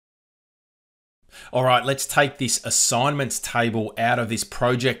All right, let's take this assignments table out of this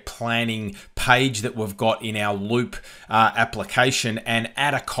project planning page that we've got in our Loop application and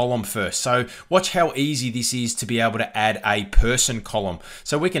add a column first. So watch how easy this is to be able to add a person column.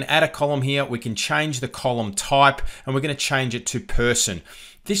 So we can add a column here, we can change the column type, and we're going to change it to person.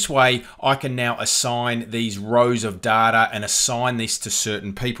 This way, I can now assign these rows of data and assign this to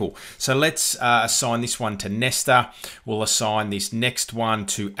certain people. So let's assign this one to Nesta. We'll assign this next one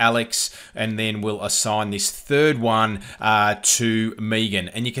to Alex, and then we'll assign this third one to Megan.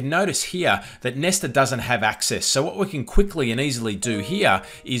 And you can notice here that Nesta doesn't have access. So what we can quickly and easily do here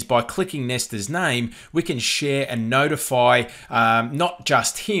is by clicking Nesta's name, we can share and notify not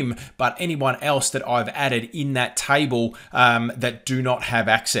just him, but anyone else that I've added in that table that do not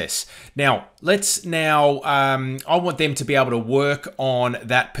have access. Now, I want them to be able to work on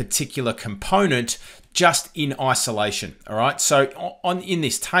that particular component just in isolation. All right, so in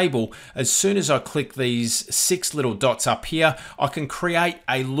this table, as soon as I click these 6 little dots up here, I can create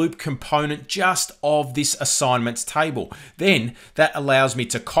a loop component just of this assignments table. Then that allows me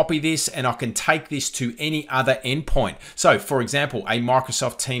to copy this, and I can take this to any other endpoint. So for example, a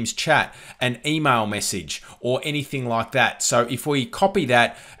Microsoft Teams chat, an email message, or anything like that. So if we copy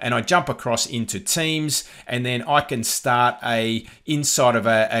that and I jump across into Teams, and then I can start inside of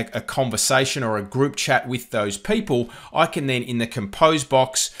a conversation or a group chat with those people, I can then in the compose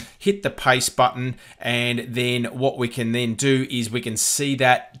box hit the paste button, and then what we can then do is we can see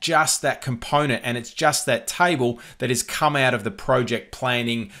that just that component, and it's just that table that has come out of the project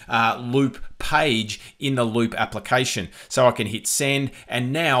planning Loop page in the Loop application. So I can hit send,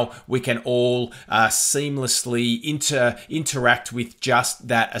 and now we can all seamlessly interact with just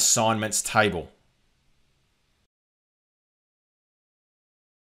that assignments table.